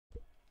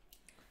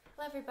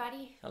Hello,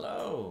 everybody.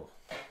 Hello.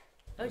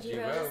 OG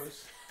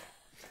Rose.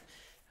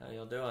 How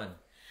y'all doing?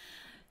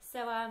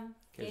 So,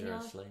 Kids Daniel,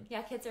 are asleep.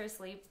 Yeah, kids are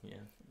asleep. Yeah,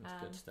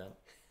 that's good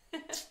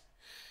stuff.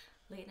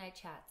 Late night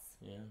chats.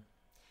 Yeah.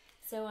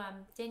 So,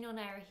 Daniel and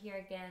I are here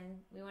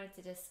again. We wanted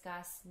to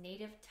discuss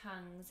native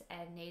tongues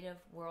and native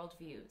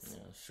worldviews.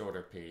 Yeah,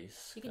 shorter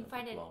piece. You can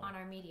find it on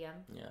our Medium.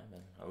 Yeah,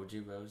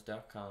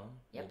 ogrose.com.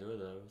 Yep. Either of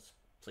those.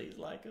 Please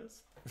like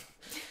us.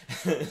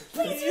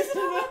 Please visit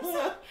our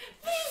website.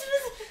 Please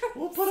visit our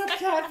We'll put up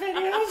cat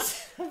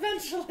videos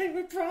eventually,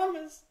 we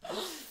promise.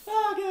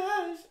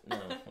 Oh gosh.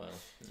 No,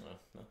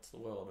 that's the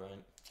world, right?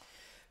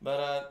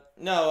 But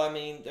no, I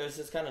mean, there's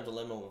this kind of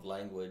dilemma with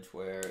language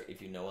where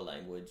if you know a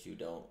language, you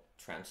don't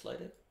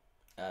translate it.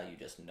 You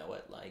just know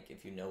it. Like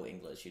if you know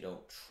English, you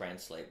don't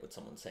translate what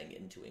someone's saying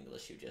into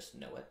English. You just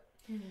know it.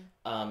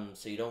 Mm-hmm.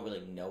 So you don't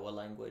really know a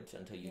language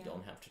until you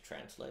don't have to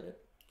translate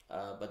it.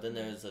 But then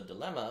there's a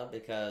dilemma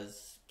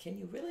because can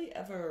you really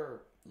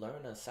ever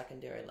learn a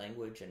secondary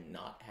language and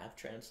not have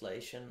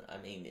translation? I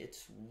mean,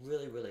 it's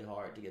really, really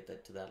hard to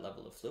get to that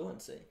level of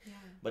fluency. Yeah.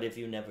 But if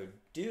you never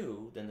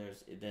do, then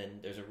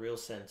there's a real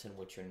sense in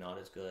which you're not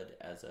as good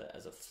as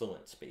a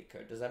fluent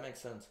speaker. Does that make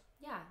sense?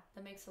 Yeah,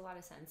 that makes a lot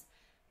of sense.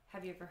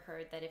 Have you ever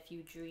heard that if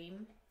you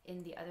dream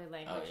in the other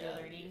language you're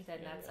learning, then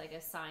that's like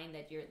a sign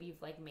that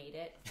you've like made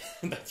it?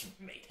 That you've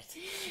made it.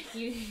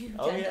 You've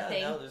done the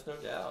thing. No, there's no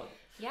doubt.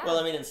 Yeah. Well,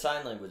 I mean, in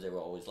sign language, they were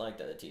always like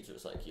that. The teacher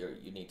was like,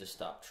 you need to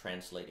stop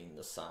translating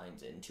the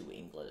signs into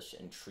English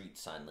and treat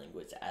sign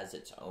language as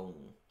its own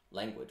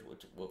language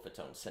with its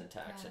own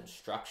syntax and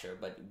structure.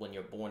 But when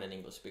you're born an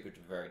English speaker, it's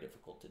very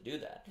difficult to do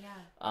that.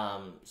 Yeah.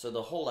 So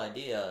the whole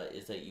idea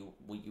is that you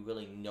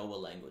really know a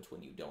language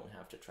when you don't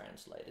have to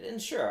translate it.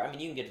 And sure, I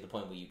mean, you can get to the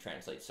point where you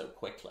translate so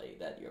quickly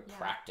that you're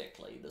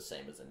practically the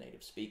same as a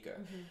native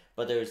speaker. Mm-hmm.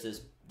 But there's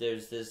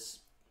this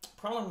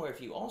problem where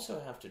if you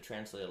also have to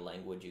translate a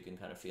language, you can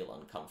kind of feel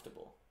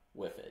uncomfortable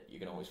with it. You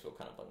can always feel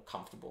kind of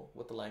uncomfortable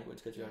with the language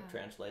because you're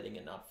translating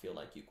and not feel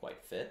like you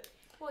quite fit.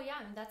 Well, yeah,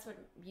 and that's what,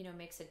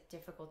 makes it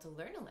difficult to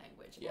learn a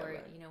language. Yeah, or,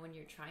 right. When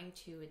you're trying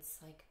to, it's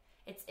like,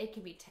 it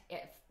can be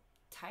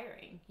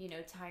tiring,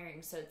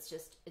 tiring. So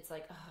it's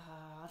like,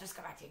 oh, I'll just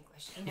go back to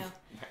English,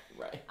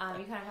 Right.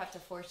 You kind of have to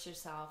force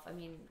yourself. I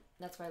mean,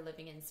 that's why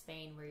living in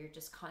Spain, where you're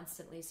just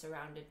constantly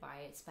surrounded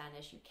by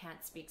Spanish, you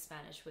can't speak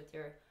Spanish with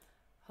your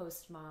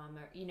host mom,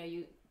 or,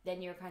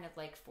 then you're kind of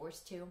like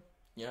forced to.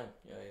 Yeah.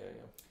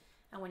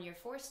 And when you're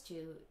forced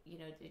to,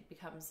 it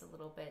becomes a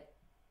little bit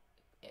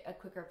a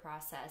quicker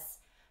process.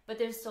 But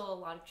there's still a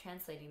lot of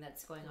translating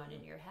that's going on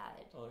in your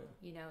head. Oh,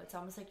 yeah. It's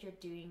almost like you're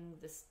doing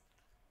this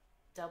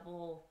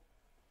double,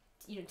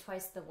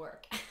 twice the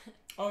work.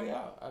 Oh,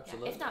 yeah,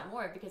 absolutely. Yeah, if not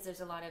more, because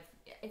there's a lot of,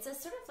 it's a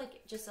sort of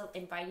like just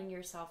inviting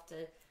yourself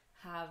to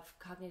have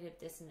cognitive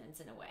dissonance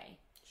in a way.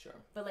 Sure.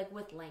 But like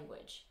with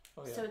language.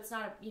 Oh, yeah. So it's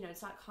not,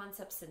 it's not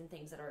concepts and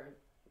things that are,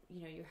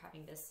 you're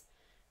having this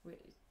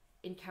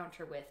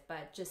encounter with,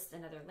 but just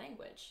another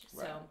language.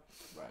 Right.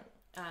 So, right.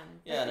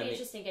 It's pretty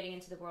interesting getting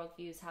into the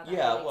worldviews, how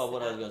that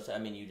what I was going to say, I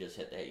mean, you just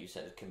hit that. You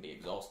said it can be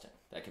exhausting.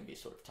 That can be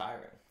sort of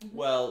tiring. Mm-hmm.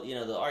 Well,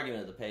 the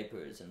argument of the paper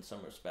is, in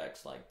some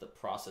respects, like the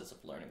process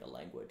of learning a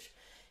language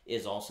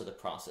is also the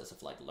process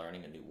of like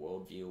learning a new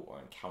worldview or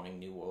encountering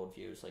new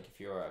worldviews. Like if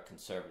you're a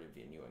conservative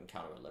and you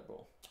encounter a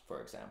liberal,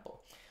 for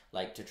example,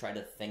 like to try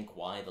to think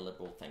why the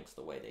liberal thinks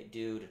the way they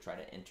do, to try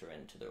to enter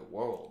into their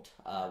world,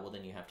 well,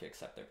 then you have to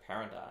accept their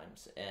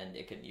paradigms, and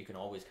you can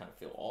always kind of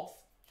feel off.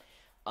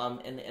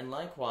 And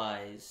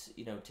likewise,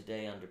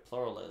 today under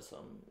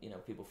pluralism,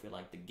 people feel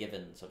like the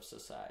givens of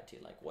society,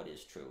 like what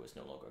is true is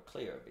no longer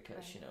clear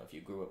because, if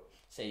you grew up,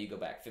 say you go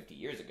back 50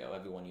 years ago,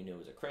 everyone you knew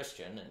was a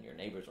Christian and your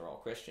neighbors are all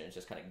Christian. It's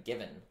just kind of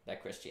given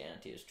that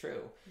Christianity is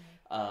true.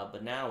 Mm-hmm.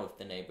 But now if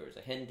the neighbor is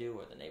a Hindu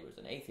or the neighbor is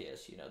an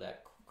atheist,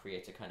 that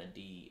creates a kind of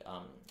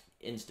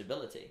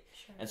instability.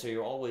 Sure. And so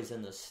you're always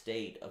in the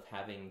state of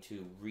having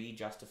to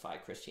re-justify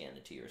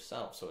Christianity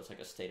yourself. So it's like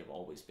a state of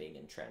always being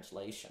in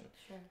translation.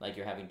 Sure. Like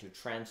you're having to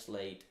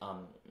translate,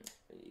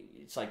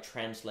 it's like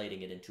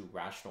translating it into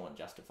rational and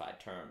justified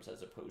terms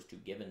as opposed to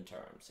given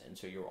terms. And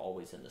so you're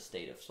always in the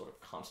state of sort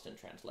of constant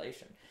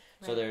translation.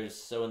 Right.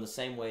 So in the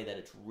same way that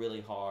it's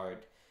really hard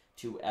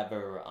to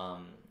ever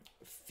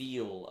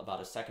feel about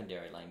a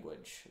secondary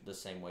language the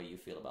same way you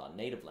feel about a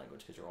native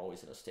language because you're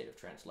always in a state of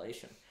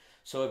translation.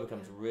 So it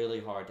becomes really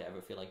hard to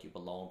ever feel like you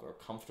belong or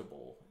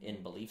comfortable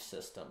in belief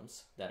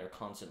systems that are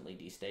constantly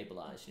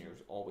destabilized, and you're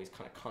always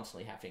kind of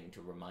constantly having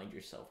to remind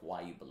yourself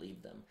why you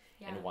believe them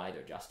and why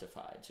they're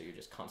justified. So you're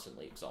just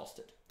constantly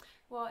exhausted.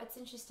 Well, it's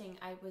interesting.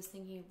 I was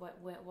thinking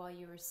while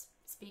you were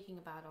speaking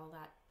about all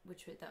that,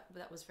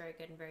 that was very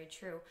good and very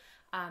true.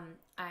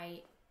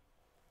 I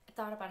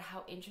thought about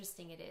how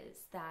interesting it is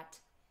that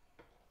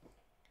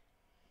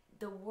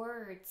the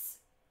words,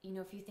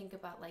 if you think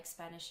about like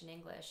Spanish and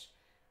English,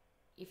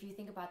 if you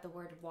think about the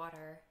word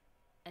water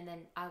and then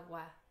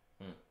agua,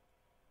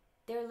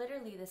 they're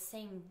literally the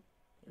same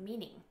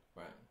meaning.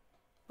 Right.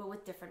 But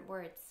with different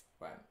words.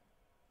 Right.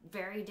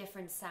 Very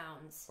different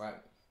sounds. Right.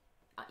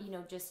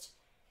 Just,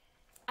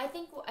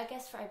 I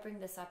guess I bring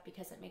this up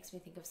because it makes me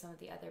think of some of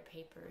the other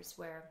papers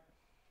where,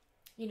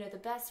 you know, the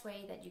best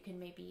way that you can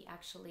maybe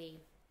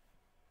actually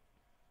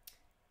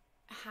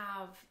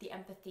have the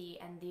empathy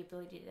and the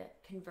ability to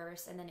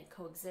converse and then it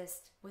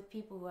coexist with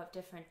people who have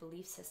different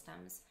belief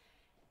systems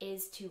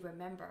is to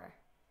remember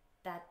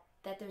that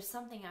there's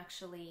something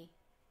actually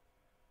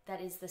that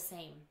is the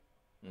same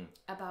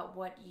about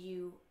what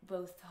you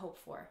both hope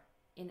for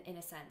in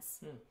a sense.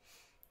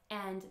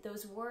 And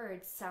those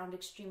words sound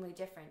extremely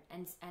different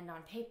and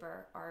on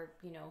paper are,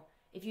 you know,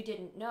 if you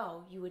didn't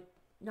know, you would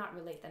not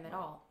relate them at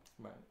all.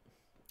 Right.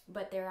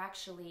 But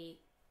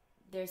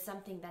there's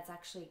something that's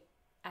actually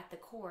at the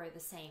core the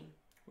same.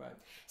 Right.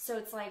 So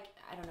it's like,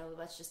 I don't know,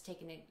 let's just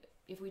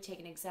if we take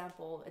an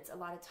example, it's a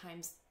lot of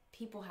times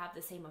people have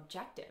the same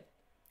objective.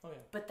 Oh yeah.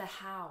 But the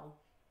how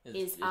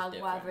is agua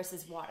different.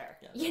 Versus water.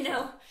 Yeah, you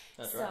know? Right.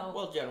 That's right.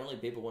 Well, generally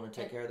people want to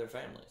take care of their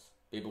families.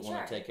 People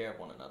want to take care of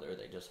one another.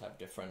 They just have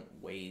different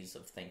ways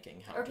of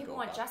thinking how to go about it. Or people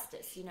want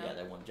justice, you know? Yeah,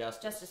 they want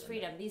justice. Justice,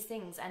 freedom, these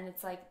things. And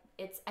it's like,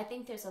 I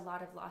think there's a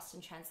lot of lost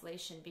in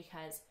translation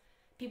because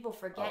people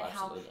forget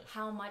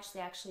how much they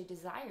actually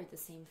desire the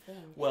same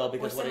thing. Well,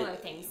 because what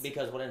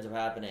ends up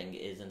happening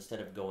is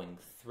instead of going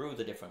through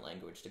the different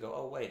language to go,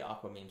 oh wait,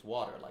 aqua means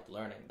water, like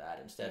learning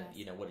that. Instead,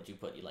 you know, what did you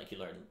put?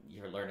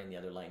 You're learning the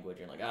other language.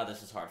 You're like,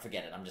 this is hard.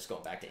 Forget it. I'm just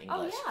going back to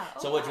English. Oh, yeah.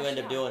 So what you end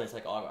up doing is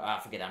like,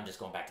 forget it. I'm just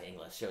going back to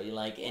English. So you're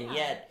like, and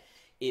yet,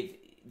 if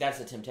that's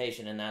a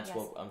temptation, and that's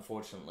what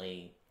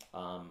unfortunately.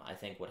 I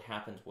think what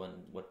happens when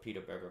what Peter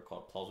Berger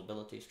called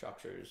plausibility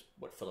structures,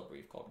 what Philip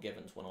Reeve called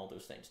givens, when all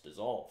those things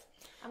dissolve.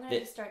 I'm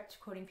going to start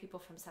quoting people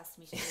from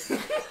Sesame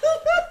Street.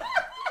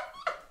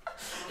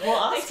 Well,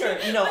 Oscar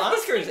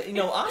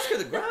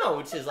the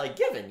Grouch is like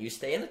given. You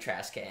stay in the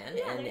trash can,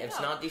 and if it's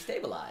not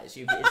destabilized,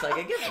 it's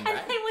like a given,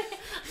 right?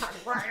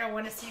 I don't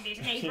want to see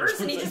these neighbors,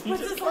 and he just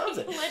puts his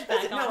lid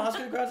back on. No,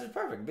 Oscar the Grouch is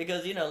perfect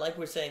because, you know, like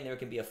we're saying, there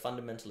can be a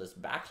fundamentalist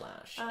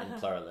backlash in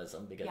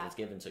pluralism because it's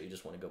given, so you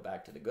just want to go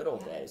back to the good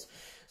old days.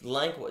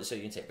 So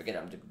you can say, forget it,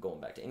 I'm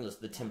going back to English.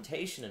 The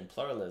temptation in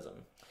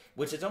pluralism,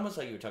 which is almost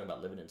like you were talking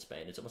about living in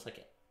Spain, it's almost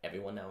like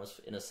everyone now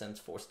is, in a sense,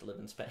 forced to live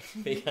in Spain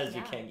because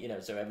you can't, you know,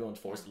 so everyone's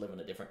forced to live in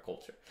a different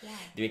culture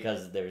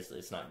because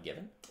it's not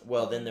given.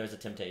 Well, then there's a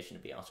temptation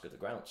to be Oscar the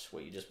Grouch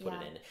where you just put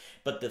it in.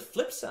 But the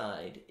flip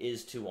side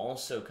is to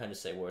also kind of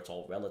say, well, it's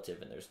all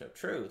relative and there's no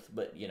truth,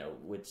 but, you know,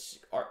 which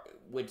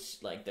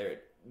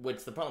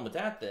the problem with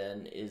that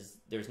then is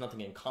there's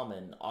nothing in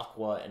common.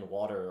 Aqua and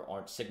water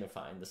aren't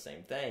signifying the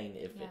same thing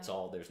if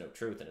there's no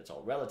truth and it's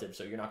all relative,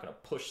 so you're not going to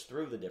push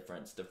through the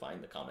difference to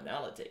find the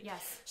commonality.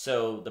 Yes.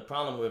 So the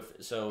problem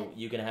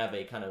you can have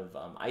a kind of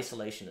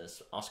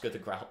isolationist Oscar the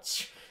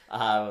Grouch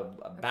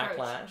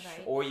backlash,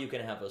 or you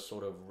can have a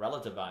sort of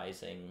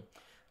relativizing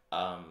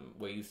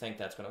where you think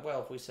that's going to,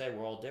 if we say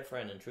we're all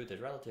different and truth is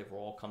relative, we'll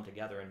all come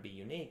together and be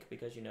unique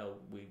because, you know,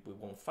 we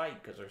won't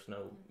fight because there's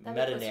no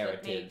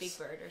meta-narratives. Big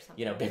Bird or something.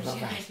 You know,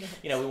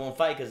 you know, we won't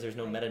fight because there's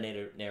no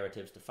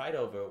meta-narratives to fight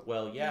over.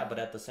 Well, but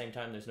at the same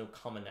time, there's no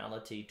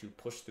commonality to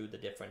push through the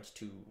difference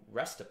to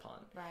rest upon.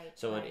 Right.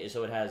 So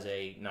it has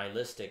a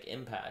nihilistic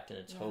impact in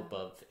its hope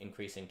of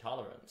increasing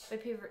tolerance.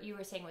 But you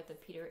were saying with the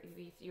Peter,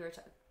 you were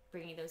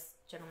bringing those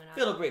gentlemen up.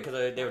 Feel agree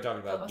because they were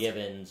talking about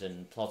givens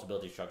and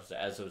plausibility structures.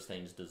 As those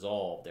things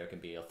dissolve, there can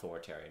be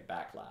authoritarian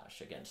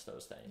backlash against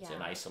those things, an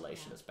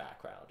isolationist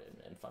background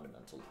and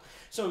fundamental.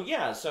 So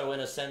so in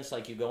a sense,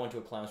 like you go into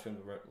a classroom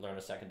to learn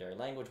a secondary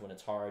language. When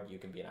it's hard, you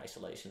can be an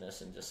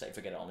isolationist and just say,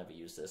 forget it, I'll never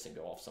use this, and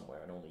go off somewhere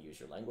and only use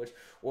your language.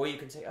 Or you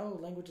can say,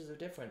 languages are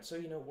different, so,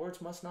 you know,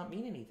 words must not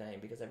mean anything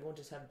because everyone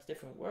just has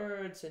different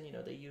words, and, you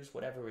know, they use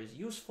whatever is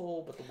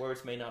useful, but the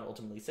words may not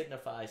ultimately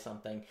signify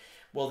something.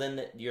 Well,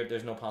 then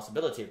there's no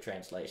possibility of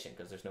translation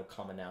because there's no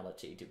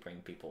commonality to bring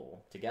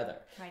people together.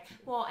 Right.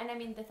 Well, and I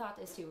mean, the thought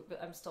is too,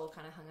 I'm still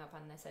kind of hung up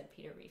on this at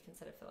Peter Reeve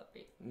instead of Philip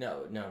Reeve.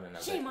 No.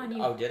 Shame on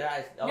you. Oh, did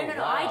I? Oh, no,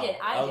 wow. I did.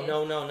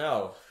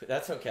 No.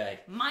 That's okay.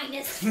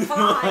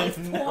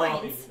 -5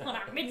 points on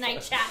our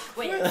midnight chat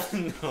quiz.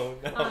 No.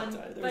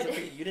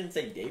 You didn't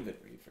say David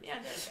Reeve.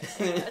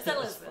 It's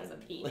a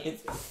P name.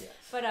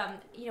 But,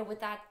 you know, with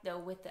that, though,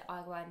 with the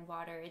agua and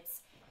water, it's,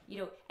 you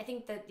know, I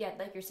think that,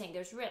 like you're saying,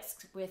 there's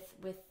risks with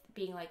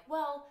being like,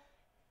 well,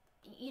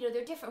 you know,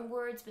 they're different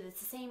words, but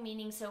it's the same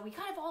meaning, so we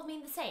kind of all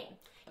mean the same.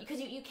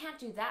 Because you can't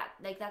do that.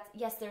 Like that's,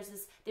 yes, there's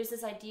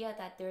this idea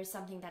that there is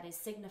something that is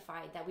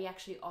signified, that we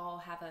actually all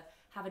have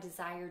a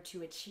desire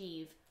to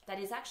achieve that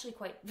is actually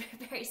quite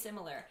very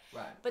similar.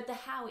 Right. But the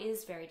how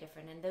is very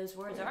different, and those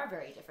words are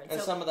very different.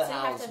 And some of the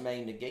hows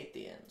may negate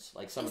the ends.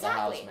 Like some of the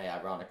hows may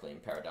ironically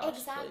and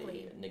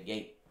paradoxically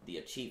negate the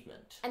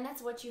achievement. And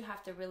that's what you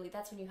have to really,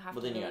 that's when you have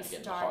to really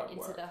start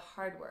into the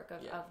hard work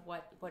of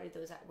what do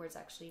those words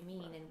actually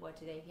mean and what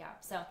do they,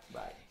 so.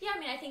 Right. Yeah, I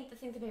mean, I think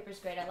the paper's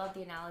great. I love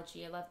the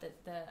analogy. I love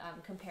the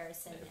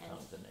comparison.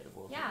 The native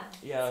world. Yeah.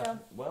 Yeah, so,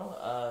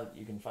 well,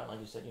 you can find, like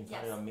you said, you can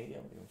find it on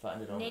Medium. You can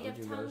find it on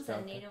Native Tongues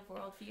and Native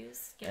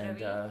Worldviews.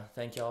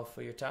 Thank y'all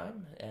for your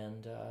time.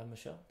 And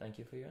Michelle, thank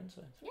you for your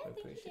insights. Yeah,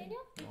 thank you,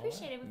 Daniel. We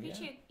appreciate it. We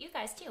appreciate you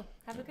guys too.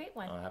 Have a great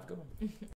one. Have a good one.